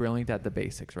 be brilliant at the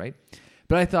basics, right?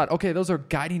 But I thought, okay, those are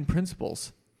guiding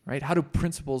principles, right? How do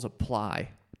principles apply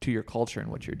to your culture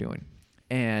and what you're doing?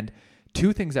 And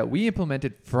two things that we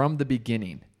implemented from the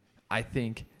beginning, I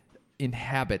think,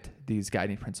 inhabit these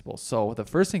guiding principles. So the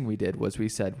first thing we did was we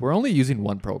said, we're only using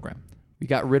one program. We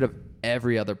got rid of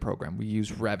every other program. We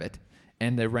use Revit,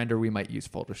 and the render we might use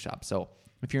Photoshop. So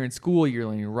if you're in school, you're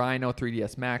learning Rhino,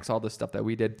 3ds Max, all the stuff that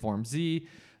we did, Form Z,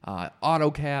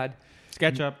 AutoCAD,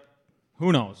 SketchUp,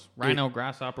 who knows? Rhino,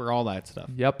 Grasshopper, all that stuff.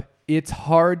 Yep. It's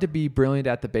hard to be brilliant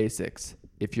at the basics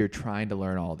if you're trying to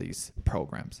learn all these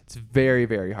programs. It's very,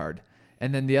 very hard.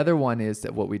 And then the other one is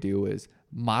that what we do is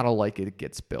model like it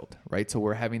gets built, right? So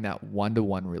we're having that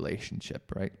one-to-one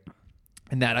relationship, right?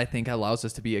 And that, I think, allows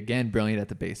us to be, again, brilliant at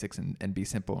the basics and be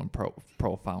simple and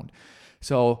profound.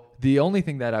 So the only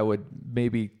thing that I would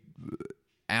maybe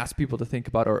ask people to think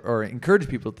about or encourage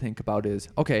people to think about is,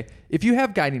 okay, if you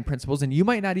have guiding principles, and you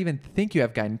might not even think you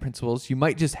have guiding principles, you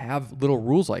might just have little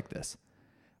rules like this.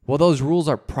 Well, those rules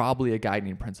are probably a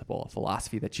guiding principle, a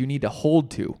philosophy that you need to hold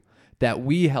to, that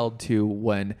we held to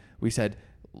when we said,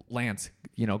 Lance,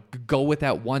 go with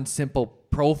that one simple,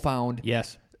 profound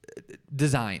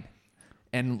design,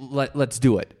 and let's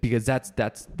do it, because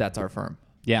that's our firm.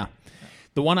 Yeah.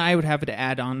 The one I would have to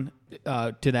add on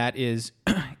to that is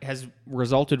has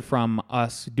resulted from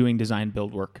us doing design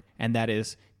build work, and that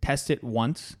is test it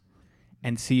once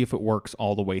and see if it works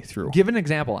all the way through. Give an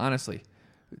example, honestly.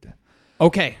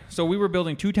 Okay, so we were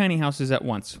building 2 tiny houses at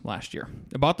once last year,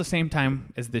 about the same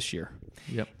time as this year.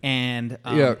 Yep. And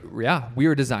we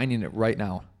were designing it right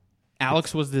now.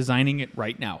 Alex was designing it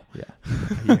right now.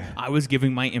 Yeah. I was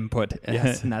giving my input,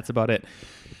 and that's about it.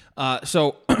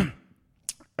 So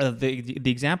the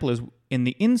example is, in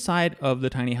the inside of the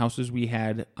tiny houses, we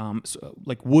had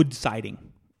like wood siding,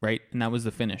 right? And that was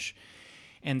the finish.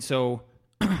 And so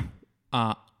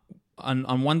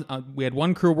on one, we had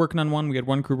one crew working on one, we had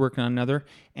one crew working on another,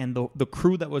 and the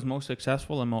crew that was most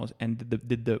successful and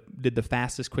did the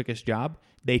fastest, quickest job,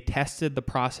 they tested the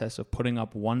process of putting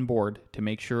up one board to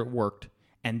make sure it worked,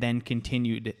 and then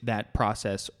continued that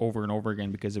process over and over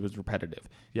again because it was repetitive.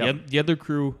 Yep. The other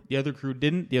crew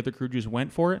didn't. The other crew just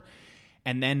went for it,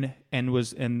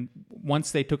 and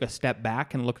once they took a step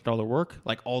back and looked at all the work,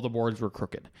 like all the boards were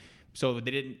crooked. So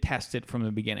they didn't test it from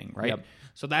the beginning, right? Yep.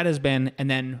 So that has been, and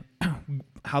then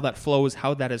how that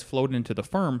has flowed into the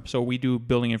firm. So we do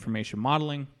building information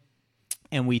modeling,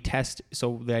 and we test.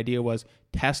 So the idea was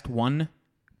test one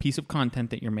piece of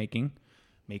content that you're making,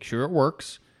 make sure it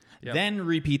works, then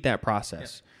repeat that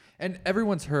process. And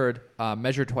everyone's heard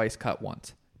measure twice, cut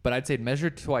once. But I'd say measure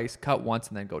twice, cut once,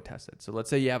 and then go test it. So let's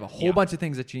say you have a whole bunch of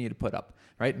things that you need to put up,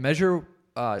 right? Measure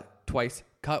twice,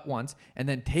 cut once, and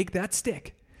then take that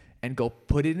stick and go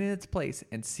put it in its place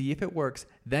and see if it works.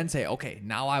 Then say, okay,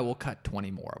 now I will cut 20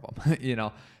 more of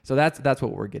them. So that's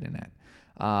what we're getting at.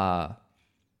 Other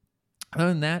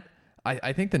than that,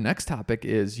 I think the next topic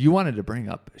is you wanted to bring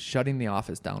up shutting the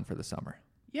office down for the summer.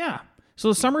 Yeah. So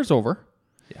the summer's over.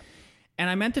 Yeah. And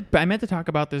I meant to talk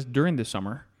about this during the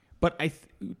summer, but I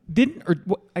didn't. Or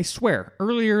I swear,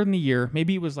 earlier in the year,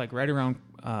 maybe it was like right around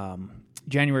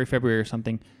January, February, or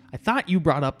something. I thought you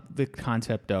brought up the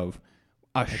concept of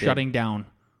shutting down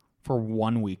for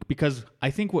 1 week, because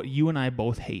I think what you and I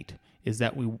both hate is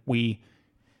that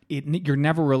you're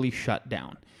never really shut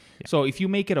down. Yeah. So if you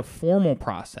make it a formal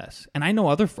process, and I know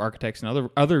other architects and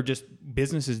other just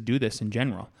businesses do this in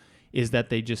general, is that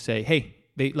they just say, hey,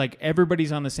 they like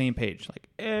everybody's on the same page. Like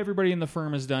everybody in the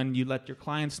firm is done. You let your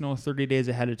clients know 30 days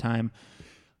ahead of time.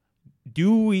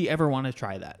 Do we ever want to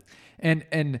try that?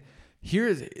 And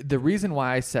here's the reason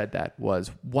why I said that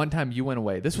was one time you went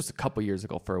away. This was a couple years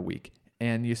ago for a week.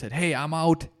 And you said, hey, I'm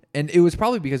out. And it was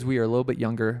probably because we are a little bit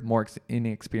younger, more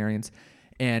inexperienced.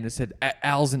 And it said,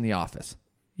 Al's in the office.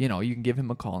 You can give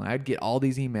him a call. And I'd get all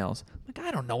these emails. Like,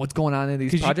 I don't know what's going on in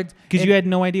these projects. Because you had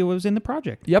no idea what was in the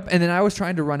project. Yep. And then I was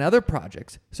trying to run other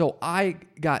projects. So I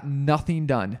got nothing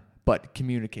done but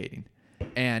communicating.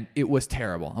 And it was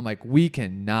terrible. I'm like, we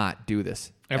cannot do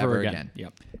this ever again.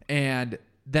 Yep. And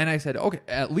then I said, okay,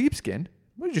 at Leapskin,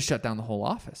 we just shut down the whole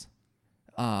office.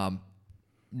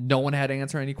 No one had to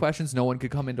answer any questions. No one could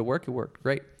come into work. It worked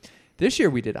great. This year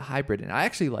we did a hybrid, and I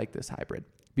actually like this hybrid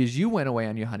because you went away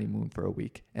on your honeymoon for a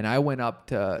week, and I went up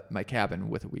to my cabin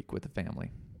with a week with the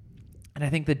family. And I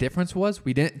think the difference was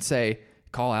we didn't say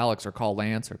call Alex or call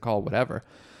Lance or call whatever.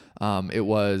 It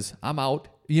was I'm out.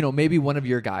 Maybe one of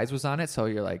your guys was on it, so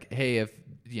you're like, hey, if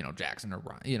Jackson or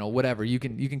whatever, you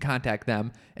can contact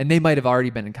them, and they might have already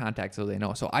been in contact, so they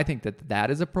know. So I think that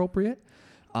is appropriate,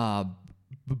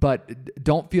 but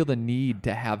don't feel the need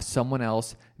to have someone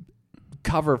else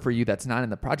cover for you that's not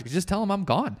in the project. Just tell them I'm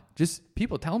gone. Just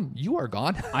people tell them you are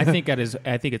gone. I think it's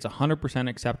 100%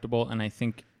 acceptable, and I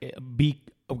think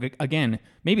again,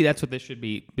 maybe that's what this should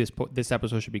be. This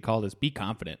episode should be called is be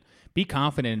confident. Be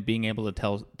confident in being able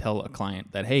to tell a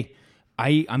client that, hey,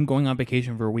 I'm going on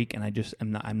vacation for a week, and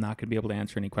I'm not going to be able to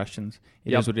answer any questions.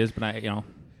 It is what it is, but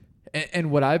And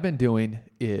what I've been doing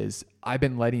is I've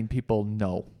been letting people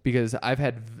know, because I've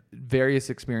had various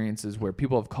experiences where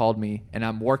people have called me and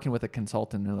I'm working with a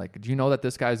consultant and they're like, do you know that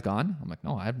this guy's gone? I'm like,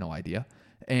 no, I have no idea.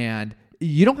 And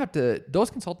you don't have to, those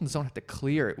consultants don't have to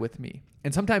clear it with me.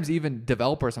 And sometimes even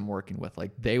developers I'm working with,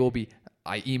 like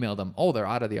I email them, oh, they're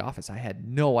out of the office. I had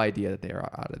no idea that they were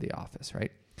out of the office,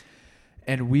 right?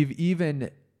 And we've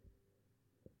even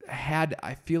had,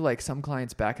 I feel like some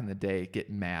clients back in the day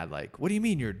get mad, like, what do you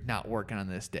mean you're not working on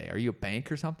this day? Are you a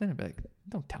bank or something? I'd be like,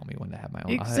 don't tell me when to have my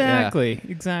own.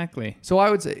 Exactly. So I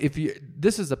would say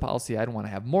this is a policy I'd want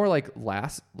to have more like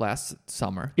last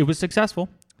summer. It was successful.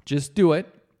 Just do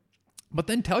it, but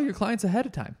then tell your clients ahead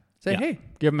of time. Say, hey,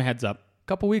 give them a heads up.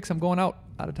 Couple weeks, I'm going out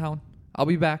of town. I'll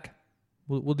be back.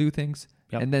 We'll do things.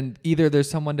 Yep. And then either there's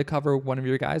someone to cover one of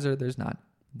your guys or there's not.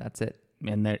 That's it.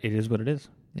 And that it is what it is.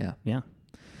 Yeah. Yeah.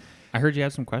 I heard you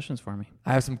have some questions for me.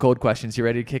 I have some code questions. You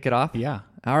ready to kick it off? Yeah.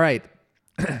 All right.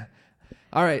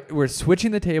 All right. We're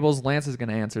switching the tables. Lance is going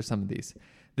to answer some of these.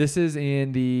 This is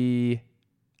in the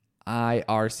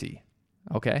IRC.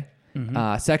 Okay.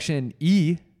 Mm-hmm. Section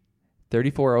E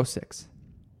 3406.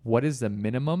 What is the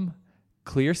minimum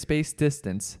clear space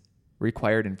distance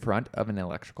required in front of an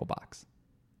electrical box?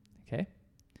 Okay.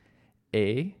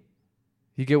 A.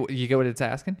 You get what it's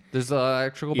asking? There's an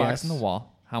electrical box in the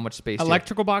wall. How much space?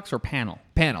 Electrical box or panel?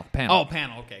 Panel. Oh,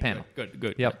 panel. Okay. Panel.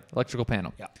 Good. Yep. Electrical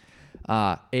panel. Yep.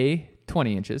 A,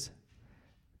 20 inches.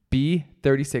 B,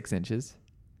 36 inches.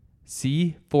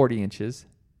 C, 40 inches.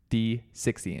 D,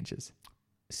 60 inches.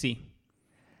 C.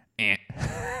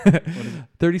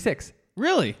 36.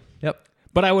 Really? Yep.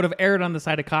 But I would have erred on the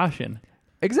side of caution.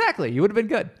 Exactly. You would have been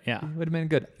good. Yeah. You would have been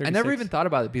good. 36. I never even thought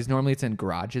about it because normally it's in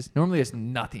garages. Normally there's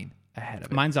nothing ahead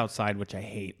of it. Mine's outside, which I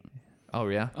hate. Oh,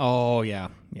 yeah? Oh, yeah.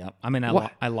 Yeah. I mean,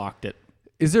 I locked it.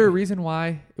 Is there a reason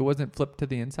why it wasn't flipped to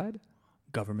the inside?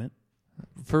 Government.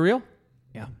 For real?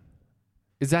 Yeah.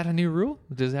 Is that a new rule?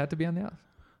 Does it have to be on the outside?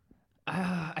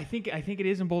 I think it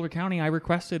is in Boulder County. I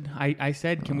requested. I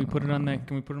said, can we put it on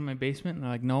in my basement? And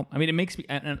they're like, nope. I mean, it makes me.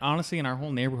 And honestly, in our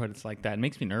whole neighborhood, it's like that. It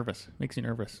makes me nervous.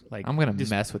 Like I'm gonna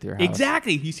mess with your house.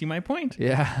 Exactly. You see my point?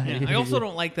 Yeah. Yeah. I also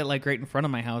don't like that. Like right in front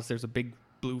of my house, there's a big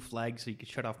blue flag, so you can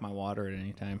shut off my water at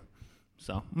any time.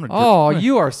 So I'm gonna.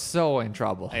 You are so in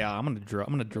trouble. Yeah, I'm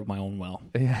gonna drill my own well.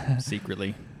 Yeah.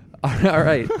 Secretly. All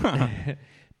right.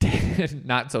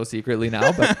 Not so secretly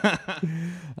now,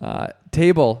 but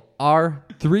table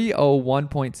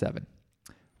R301.7.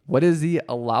 What is the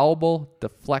allowable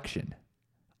deflection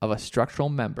of a structural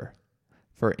member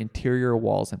for interior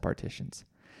walls and partitions?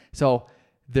 So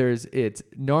it's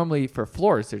normally for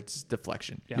floors, there's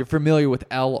deflection. Yeah. You're familiar with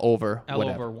L over L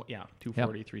whatever. over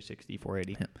 240, 360,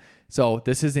 480. Yep. So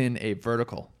this is in a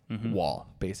vertical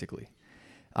wall, basically.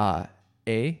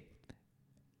 H,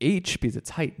 because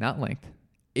it's height, not length.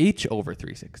 H over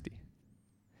 360.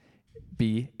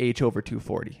 B, H over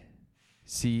 240.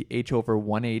 C, H over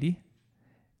 180.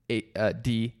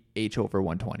 D, H over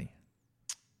 120.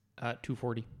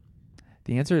 240.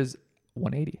 The answer is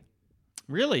 180.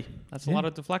 Really? That's a lot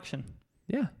of deflection.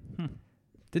 Yeah.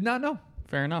 Did not know.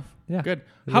 Fair enough. Yeah. Good.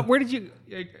 Where did you?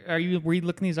 Were you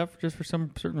looking these up just for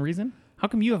some certain reason? How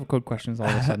come you have code questions all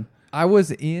of a sudden? I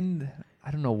was in.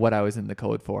 I don't know what I was in the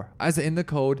code for. I was in the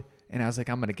code. And I was like,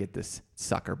 I'm going to get this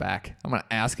sucker back. I'm going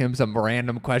to ask him some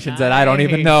random questions that I don't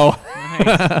even know.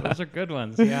 Nice. Those are good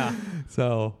ones. Yeah.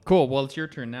 So cool. Well, it's your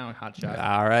turn now, Hotshot.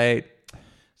 All right.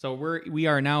 So we're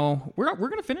going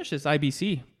to finish this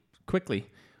IBC quickly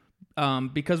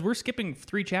because we're skipping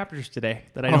 3 chapters today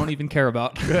that I don't even care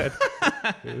about. Good.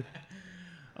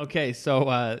 Okay.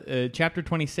 So chapter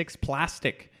 26,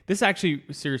 plastic. This actually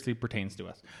seriously pertains to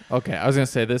us. Okay. I was going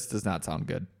to say this does not sound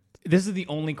good. This is the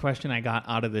only question I got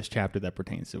out of this chapter that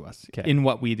pertains to us in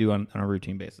what we do on a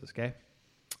routine basis. Okay.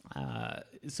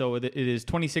 So it is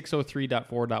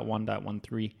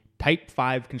 2603.4.1.13 type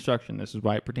 5 construction. This is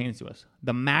why it pertains to us.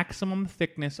 The maximum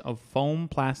thickness of foam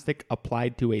plastic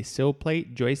applied to a sill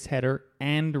plate, joist header,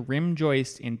 and rim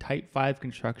joist in type 5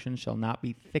 construction shall not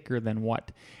be thicker than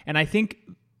what? And I think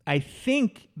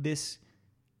this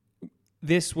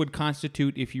would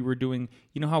constitute if you were doing,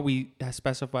 you know how we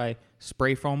specify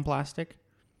spray foam plastic?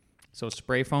 So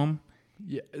spray foam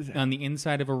on the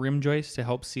inside of a rim joist to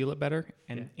help seal it better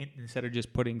instead of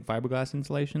just putting fiberglass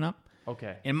insulation up.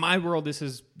 Okay. In my world, this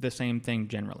is the same thing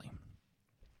generally.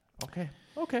 Okay.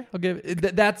 I'll give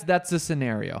it. That's the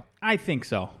scenario. I think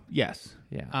so. Yes.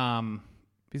 Yeah.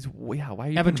 Because, why are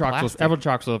you Evan putting Troxel,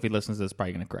 plastic? if he listens to this, is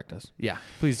probably going to correct us. Yeah,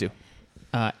 please do.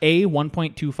 A,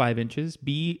 1.25 inches.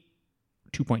 B,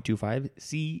 2.25.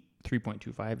 C,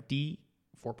 3.25. D,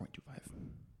 4.25.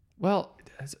 Well,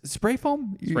 spray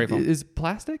foam is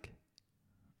plastic?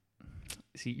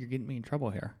 See, you're getting me in trouble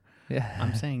here. Yeah.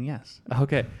 I'm saying yes.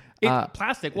 Okay.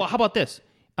 Plastic. Well, how about this?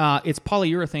 It's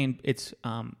polyurethane. It's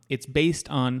based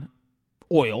on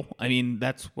oil. I mean,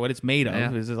 that's what it's made of.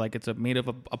 Yeah. It's like made of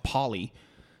a poly.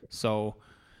 So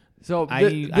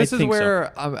this is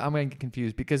where I'm going to get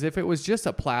confused, because if it was just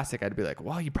a plastic, I'd be like,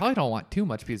 well, you probably don't want too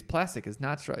much because plastic is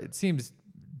not strong. It seems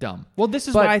dumb. Well, this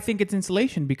is why I think it's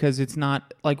insulation, because it's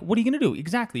not like, what are you going to do?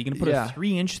 Exactly. You're going to put a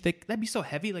 3-inch thick. That'd be so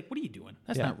heavy. Like, what are you doing?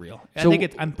 That's not real.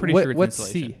 I'm pretty sure it's what's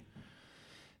insulation. C?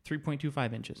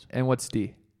 3.25 inches. And what's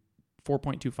D?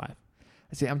 4.25.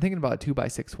 See, I'm thinking about a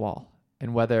 2x6 wall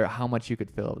and how much you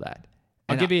could fill of that.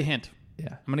 I'll give you a hint.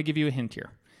 Yeah. I'm going to give you a hint here.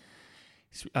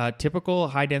 Typical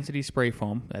high-density spray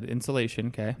foam, that insulation,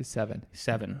 okay? Is 7.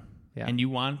 7. Yeah. And you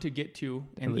want to get to,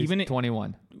 and At least even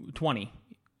 21. 20.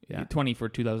 Yeah. 20 for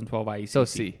 2012 IECC. So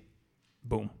C.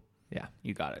 Boom. Yeah.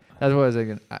 You got it. That's what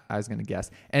I was gonna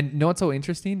guess. And know what's so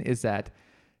interesting is that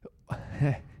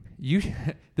we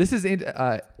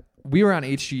were on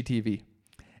HGTV,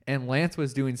 and Lance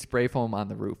was doing spray foam on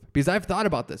the roof, because I've thought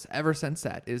about this ever since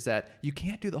that, is that you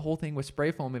can't do the whole thing with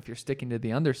spray foam if you're sticking to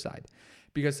the underside,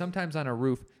 because sometimes on a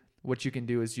roof, what you can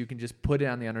do is you can just put it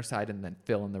on the underside and then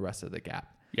fill in the rest of the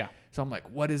gap. Yeah. So I'm like,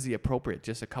 what is the appropriate?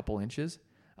 Just a couple inches?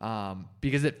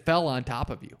 Because it fell on top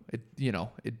of you. It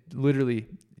literally,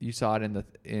 you saw it in the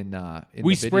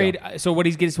We the sprayed. video. So what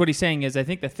he's saying is, I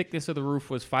think the thickness of the roof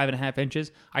was 5.5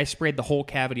 inches. I sprayed the whole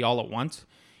cavity all at once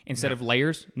instead of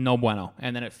layers. No bueno.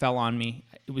 And then it fell on me.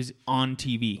 It was on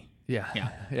TV. Yeah.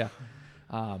 Yeah.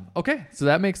 Yeah. Okay. So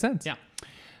that makes sense. Yeah.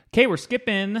 Okay,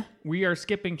 we are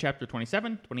skipping chapter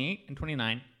 27, 28, and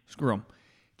 29. Screw them.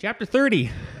 Chapter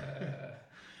 30.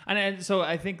 And so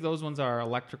I think those ones are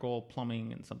electrical,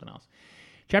 plumbing, and something else.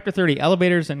 Chapter 30,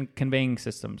 elevators and conveying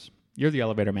systems. You're the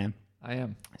elevator man. I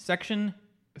am. Section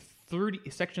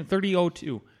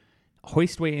 3002.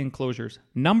 Hoistway enclosures.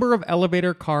 Number of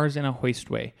elevator cars in a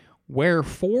hoistway. Where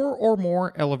 4 or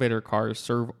more elevator cars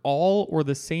serve all or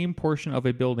the same portion of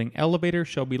a building, elevator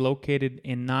shall be located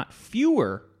in not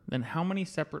fewer than how many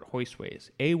separate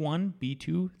hoistways? A1,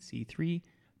 B2, C3,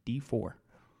 D4.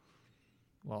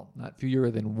 Well, not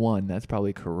fewer than one. That's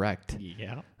probably correct.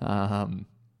 Yeah.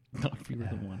 Not fewer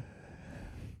than one.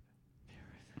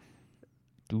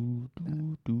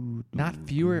 Not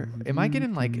fewer. Am I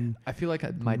getting like? I feel like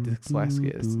my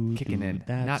dyslexia is kicking in.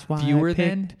 That's Not why fewer I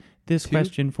than picked this two?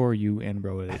 question for you and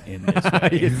wrote it in this way.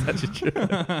 It's such a joke.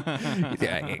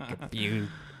 I get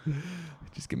confused.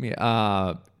 Just give me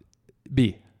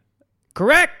B.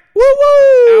 Correct. Woo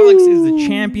woo! Alex is the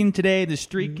champion today. The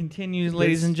streak continues,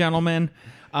 ladies and gentlemen.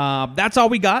 That's all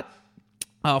we got.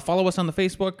 Follow us on the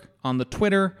Facebook, on the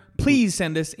Twitter. Please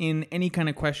send us in any kind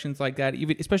of questions like that.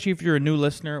 Even, especially if you're a new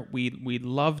listener, we'd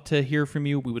love to hear from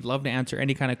you. We would love to answer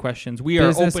any kind of questions. We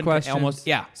Business are open questions, to almost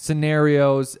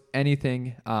scenarios,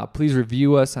 anything. Please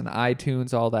review us on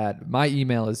iTunes, all that. My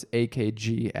email is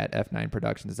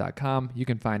akg@f9productions.com. You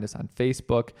can find us on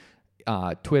Facebook,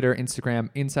 Twitter, Instagram,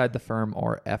 Inside the Firm,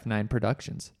 or F9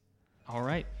 Productions. All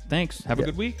right. Thanks. Have a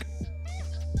good week.